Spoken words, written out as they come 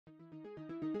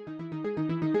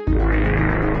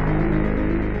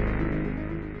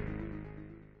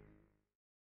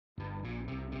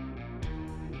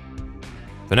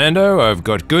Fernando, I've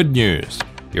got good news.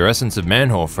 Your Essence of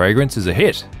Manwhore fragrance is a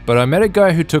hit, but I met a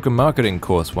guy who took a marketing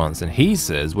course once and he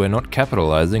says we're not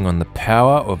capitalizing on the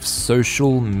power of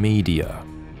social media.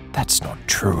 That's not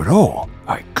true at all.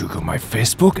 I Google my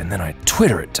Facebook and then I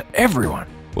Twitter it to everyone.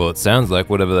 Well, it sounds like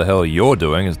whatever the hell you're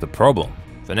doing is the problem.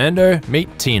 Fernando,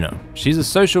 meet Tina. She's a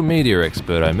social media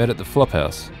expert I met at the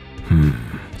Flophouse.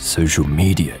 Social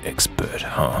media expert,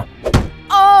 huh?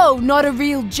 Oh, not a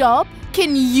real job?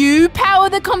 Can you power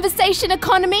the conversation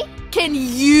economy? Can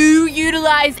you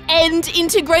utilize and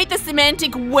integrate the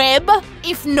semantic web?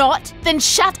 If not, then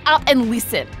shut up and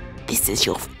listen. This is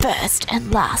your first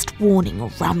and last warning,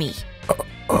 Rummy.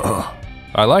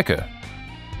 I like her.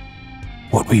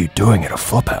 What were you doing at a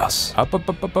Flophouse?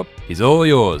 Up. He's all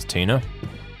yours, Tina.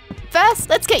 First,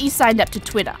 let's get you signed up to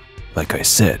Twitter. Like I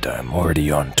said, I'm already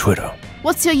on Twitter.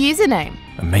 What's your username?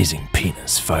 Amazing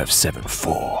Penis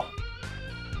 574.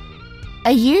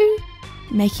 Are you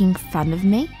making fun of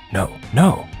me? No,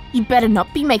 You better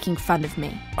not be making fun of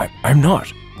me. I'm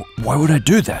not. Why would I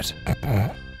do that?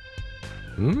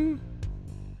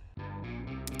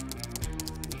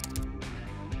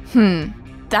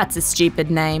 That's a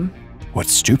stupid name.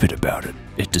 What's stupid about it?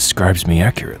 It describes me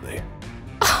accurately.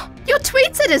 Your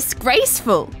tweets are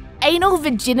disgraceful. Anal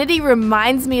virginity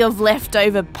reminds me of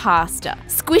leftover pasta.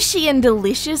 Squishy and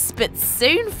delicious, but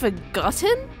soon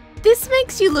forgotten? This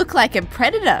makes you look like a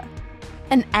predator.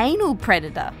 An anal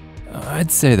predator. I'd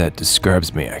say that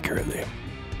describes me accurately.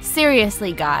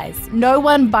 Seriously, guys, no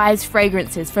one buys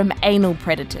fragrances from anal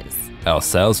predators. Our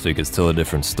sales figures tell a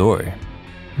different story.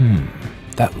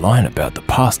 That line about the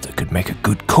pasta could make a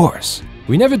good chorus.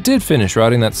 We never did finish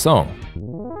writing that song.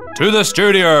 To the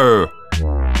studio!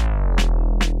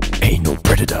 Anal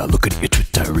predator, looking at your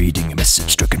Twitter, reading a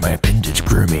message stuck in my appendage,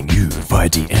 grooming you via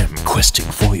DM, questing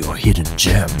for your hidden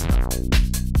gem.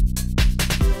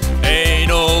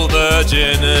 Anal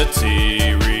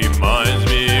virginity reminds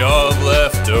me of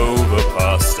leftover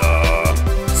pasta.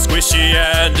 Squishy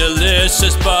and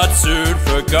delicious, but soon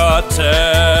forgotten.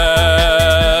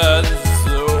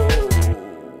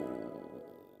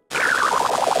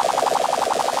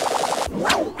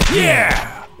 Yeah!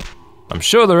 I'm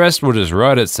sure the rest will just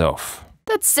write itself.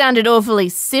 That sounded awfully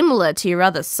similar to your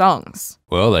other songs.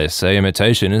 Well, they say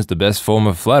imitation is the best form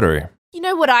of flattery. You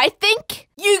know what I think?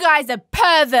 You guys are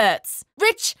perverts.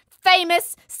 Rich,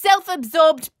 famous,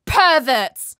 self-absorbed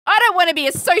perverts. I don't want to be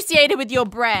associated with your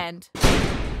brand.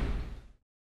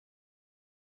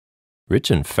 Rich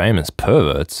and famous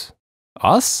perverts?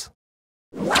 Us?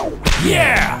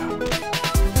 Yeah!